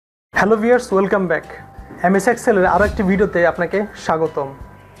Hello viewers, welcome back. MS এক্সেলের আরও একটি ভিডিওতে আপনাকে স্বাগতম।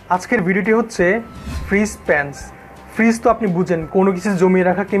 আজকের ভিডিওটি হচ্ছে ফ্রিজ প্যান্স। ফ্রিজ তো আপনি বুঝেন, কোনো কিছু জমিয়ে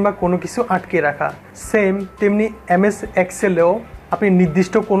রাখা কিংবা কোনো কিছু আটকে রাখা। সেম তেমনি এমএস এক্সেলেও আপনি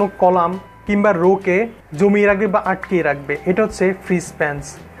নির্দিষ্ট কোনো কলাম কিংবা রোকে জমিয়ে রাখবে বা আটকিয়ে রাখবে, এটা হচ্ছে ফ্রিজ প্যান্স।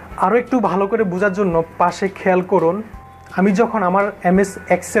 আরও একটু ভালো করে বোঝার জন্য পাশে খেয়াল করুন। আমি যখন আমার এমএস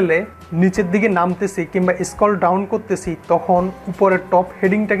এক্সেলে নিচের দিকে নামতেছি কিংবা স্ক্রল ডাউন করতেছি, তখন উপরের টপ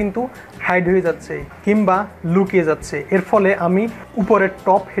হেডিংটা কিন্তু হাইড হয়ে যাচ্ছে কিংবা লুকিয়ে যাচ্ছে। এর ফলে আমি উপরের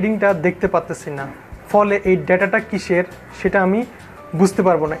টপ হেডিংটা দেখতে পাচ্তেছি না। ফলে এই ডেটাটা কিসের সেটা আমি বুঝতে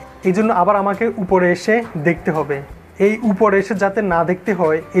পারবো না। এই জন্য আবার আমাকে উপরে এসে দেখতে হবে। এই উপরে এসে যাতে না দেখতে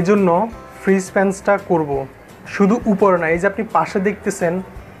হয়, এই জন্য ফ্রিজ প্যান্সটা করব। শুধু উপরে না, এই যে আপনি পাশে দেখতেছেন,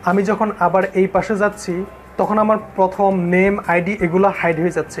 আমি যখন আবার এই পাশে যাচ্ছি তখন আমার প্রথম নেম, আইডি এগুলো হাইড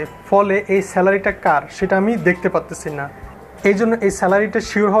হয়ে যাচ্ছে। ফলে এই স্যালারিটা কার সেটা আমি দেখতে পাচ্তেছি না। এই জন্য এই স্যালারিটা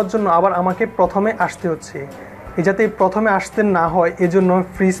শিওর হওয়ার জন্য আবার আমাকে প্রথমে আসতে হচ্ছে। এই যাতে প্রথমে আসতে না হয়, এজন্য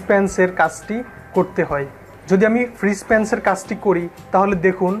ফ্রিজ প্যান্সের কাজটি করতে হয়। যদি আমি ফ্রিজ প্যান্সের কাজটি করি তাহলে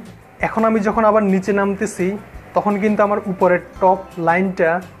দেখুন, এখন আমি যখন আবার নিচে নামতেছি তখন কিন্তু আমার উপরের টপ লাইনটা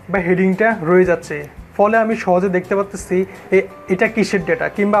বা হেডিংটা রয়ে যাচ্ছে। ফলে আমি সহজে দেখতে পাচ্তেছি এটা কিসের ডেটা।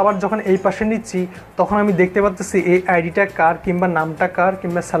 কিংবা আবার যখন এই পাশে নিচ্ছি তখন আমি দেখতে পাচ্তেছি এই আইডিটা কার কিংবা নামটা কার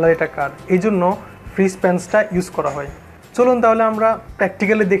কিংবা স্যালারিটা কার। এই জন্য ফ্রিজ প্যান্সটা ইউজ করা হয়। চলুন তাহলে আমরা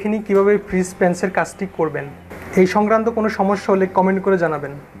প্র্যাকটিক্যালি দেখে নিই কীভাবে ফ্রিজ প্যান্সের কাজটি করবেন। এই সংক্রান্ত কোনো সমস্যা হলে কমেন্ট করে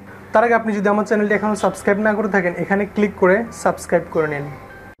জানাবেন। তার আগে আপনি যদি আমার চ্যানেলটি এখনও সাবস্ক্রাইব না করে থাকেন, এখানে ক্লিক করে সাবস্ক্রাইব করে নিন।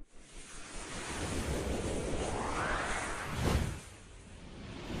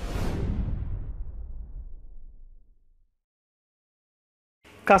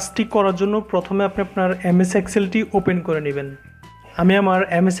 কাজটি করার জন্য প্রথমে আপনি আপনার এমএস এক্সেলটি ওপেন করে নেবেন। আমি আমার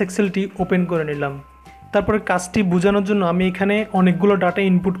এমএস এক্সেলটি ওপেন করে নিলাম। তারপরে কাজটি বোঝানোর জন্য আমি এখানে অনেকগুলো ডাটা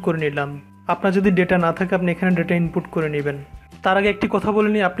ইনপুট করে নিলাম। আপনার যদি ডেটা না থাকে আপনি এখানে ডেটা ইনপুট করে নেবেন। তার আগে একটি কথা বলে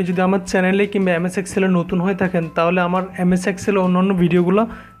নিই, আপনি যদি আমার চ্যানেলে কিংবা এমএস এক্সেলে নতুন হয়ে থাকেন তাহলে আমার এমএস এক্সেলে অন্যান্য ভিডিওগুলো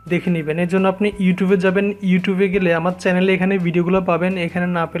দেখে নেবেন। এর জন্য আপনি ইউটিউবে যাবেন। ইউটিউবে গেলে আমার চ্যানেলে এখানে ভিডিওগুলো পাবেন। এখানে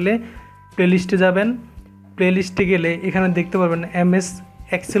না পেলে প্লেলিস্টে যাবেন। প্লেলিস্টে গেলে এখানে দেখতে পারবেন MS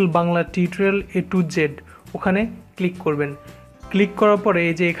Excel Bangla tutorial A to Z, ওখানে ক্লিক করবেন। ক্লিক করার পরে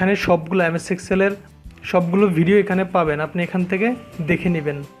এই যে এখানে সবগুলো এমএস এক্সেলের সবগুলো ভিডিও এখানে পাবেন, আপনি এখান থেকে দেখে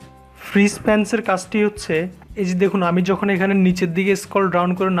নেবেন। ফ্রিজ প্যান্সের কাজটি হচ্ছে, এই যে দেখুন, আমি যখন এখানে নিচের দিকে স্ক্রল ডাউন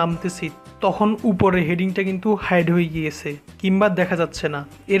করে নামতেছি তখন উপরে হেডিংটা কিন্তু হাইড হয়ে গিয়েছে কিংবা দেখা যাচ্ছে না।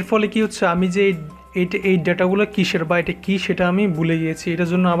 এর ফলে কি হচ্ছে, আমি যে এই ডেটাগুলো কিসের বা এটা কী সেটা আমি ভুলে গিয়েছি। এটার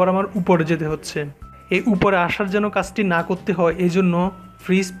জন্য আবার আমার উপরে যেতে হচ্ছে। এই উপরে আসার যেন কাজটি না করতে হয়, এই জন্য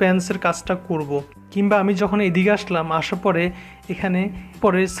ফ্রিজ প্যান্সের কাজটা করব। কিংবা আমি যখন এদিকে আসলাম, আসার পরে এখানে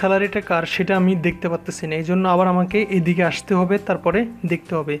পরে স্যালারিটা কার সেটা আমি দেখতে পাচ্তেছি না। এই জন্য আবার আমাকে এদিকে আসতে হবে, তারপরে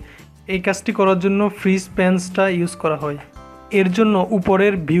দেখতে হবে। এই কাজটি করার জন্য ফ্রিজ প্যান্সটা ইউজ করা হয়। এর জন্য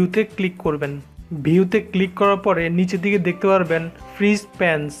উপরের ভিউতে ক্লিক করবেন। ভিউতে ক্লিক করার পরে নিচের দিকে দেখতে পারবেন ফ্রিজ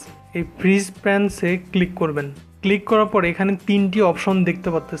প্যান্স। এই ফ্রিজ প্যান্সে ক্লিক করবেন। ক্লিক করার পরে এখানে তিনটি অপশন দেখতে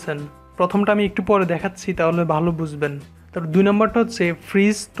পাচ্তেছেন। প্রথমটা আমি একটু পরে দেখাচ্ছি, তাহলে ভালো বুঝবেন। তারপর 2 নম্বরটা হচ্ছে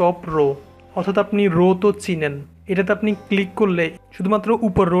ফ্রিজ টপ রো, অর্থাৎ আপনি রো তো চিনেন। এটাতে আপনি ক্লিক করলে শুধুমাত্র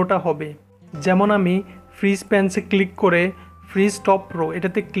উপর রোটা হবে। যেমন আমি ফ্রিজ প্যান্সে ক্লিক করে ফ্রিজ টপ রো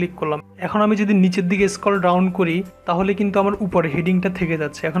এটাতে ক্লিক করলাম। এখন আমি যদি নিচের দিকে স্ক্রল ডাউন করি তাহলে কিন্তু আমার উপরে হেডিংটা থেকে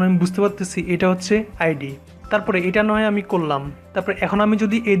যাচ্ছে। এখন আমি বুঝতে পারতেছি এটা হচ্ছে আইডি। তারপরে এটা নয় আমি করলাম। তারপরে এখন আমি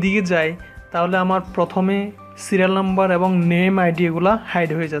যদি এদিকে যাই তাহলে আমার প্রথমে সিরিয়াল নাম্বার এবং নেম, আইডি এগুলো হাইড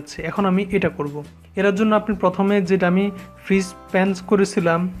হয়ে যাচ্ছে। এখন আমি এটা করব। এর জন্য আপনি প্রথমে যেটা আমি ফ্রিজ প্যান্স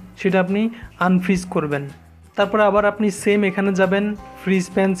করেছিলাম সেটা আপনি আনফ্রিজ করবেন। তারপরে আবার আপনি সেম এখানে যাবেন, ফ্রিজ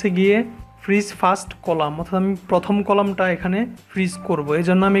প্যান্সে গিয়ে ফ্রিজ ফার্স্ট কলাম, অর্থাৎ আমি প্রথম কলামটা এখানে ফ্রিজ করব। এই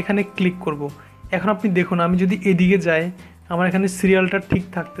জন্য আমি এখানে ক্লিক করব। এখন আপনি দেখুন, আমি যদি এদিকে যাই আমার এখানে সিরিয়ালটা ঠিক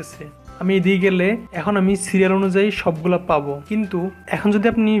থাকতেছে। আমি এদিকে গেলে এখন আমি সিরিয়াল অনুযায়ী সবগুলো পাবো। কিন্তু এখন যদি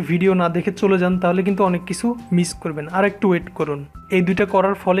আপনি ভিডিও না দেখে চলে যান তাহলে কিন্তু অনেক কিছু মিস করবেন। আর একটু ওয়েট করুন। এই দুইটা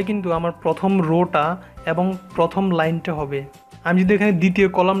করার ফলে কিন্তু আমার প্রথম রোটা এবং প্রথম লাইনটা হবে। আমি যদি এখানে দ্বিতীয়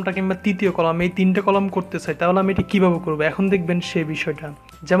কলামটা কিংবা তৃতীয় কলাম, এই 3টে কলাম করতে চাই তাহলে আমি এটা কীভাবে করবো এখন দেখবেন সেই বিষয়টা।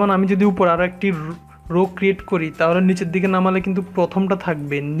 যেমন আমি যদি উপর আরও একটি রো ক্রিয়েট করি তাহলে নিচের দিকে নামালে কিন্তু প্রথমটা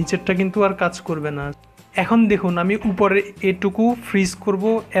থাকবে, নিচেরটা কিন্তু আর কাজ করবে না। এখন দেখুন, আমি উপরে এটুকু ফ্রিজ করব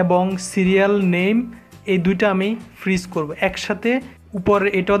এবং সিরিয়াল নেম এই দুইটা আমি ফ্রিজ করব একসাথে। উপরে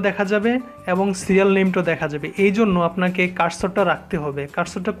এটাও দেখা যাবে এবং সিরিয়াল নেমটাও দেখা যাবে। এই জন্য আপনাকে কার্সরটা রাখতে হবে।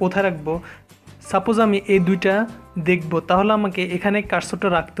 কার্সরটা কোথায় রাখবো? সাপোজ আমি এই দুইটা দেখব, তাহলে আমাকে এখানে কার্সরটা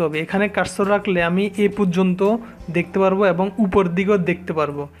রাখতে হবে। এখানে কার্সর রাখলে আমি এ পর্যন্ত দেখতে পারবো এবং উপর দিকেও দেখতে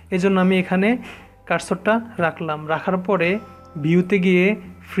পারবো। এই জন্য আমি এখানে কার্সরটা রাখলাম। রাখার পরে ভিউতে গিয়ে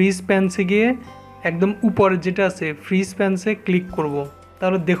ফ্রিজ প্যান্সে গিয়ে একদম উপরে যেটা আছে ফ্রিজ প্যান্সে ক্লিক করব।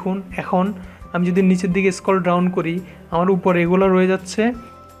 তাহলে দেখুন এখন আমি যদি নিচের দিকে স্ক্রল ডাউন করি আমার উপরে এগুলো রয়ে যাচ্ছে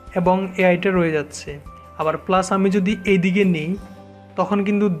এবং এআইটা রয়ে যাচ্ছে। আবার প্লাস আমি যদি এই দিকে নিই তখন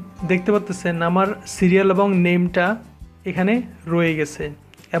কিন্তু দেখতে পাচ্ছেন আমার সিরিয়াল এবং নেমটা এখানে রয়ে গেছে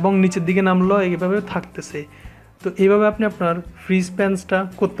এবং নিচের দিকে নামলো এইভাবে থাকতেছে। তো এইভাবে আপনি আপনার ফ্রিজ প্যান্সটা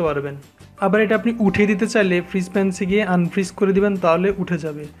করতে পারবেন। আবার এটা আপনি উঠিয়ে দিতে চাইলে ফ্রিজ প্যান্সে গিয়ে আনফ্রিজ করে দিবেন, তাহলে উঠে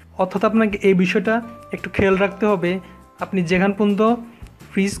যাবে। অর্থাৎ আপনাকে এই বিষয়টা একটু খেয়াল রাখতে হবে, আপনি যেখান পর্যন্ত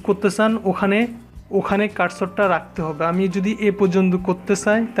ফ্রিজ করতে চান ওখানে কার্সরটা রাখতে হবে। আমি যদি এ পর্যন্ত করতে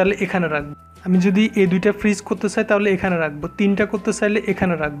চাই তাহলে এখানে রাখবো, আমি যদি এই দুইটা ফ্রিজ করতে চাই তাহলে এখানে রাখবো, তিনটা করতে চাইলে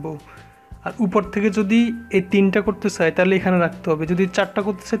এখানে রাখবো। আর উপর থেকে যদি এই তিনটা করতে চাই তাহলে এখানে রাখতে হবে, যদি চারটা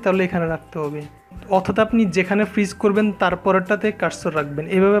করতে চাই তাহলে এখানে রাখতে হবে। অর্থাৎ আপনি যেখানে ফ্রিজ করবেন তারপরেরটাতে কার্সর রাখবেন।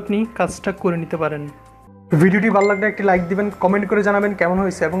 এভাবে আপনি কাজটা করে নিতে পারেন। ভিডিওটি ভালো লাগলে একটি লাইক দিবেন, কমেন্ট করে জানাবেন কেমন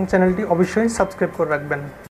হয়েছে এবং চ্যানেলটি অবশ্যই সাবস্ক্রাইব করে রাখবেন।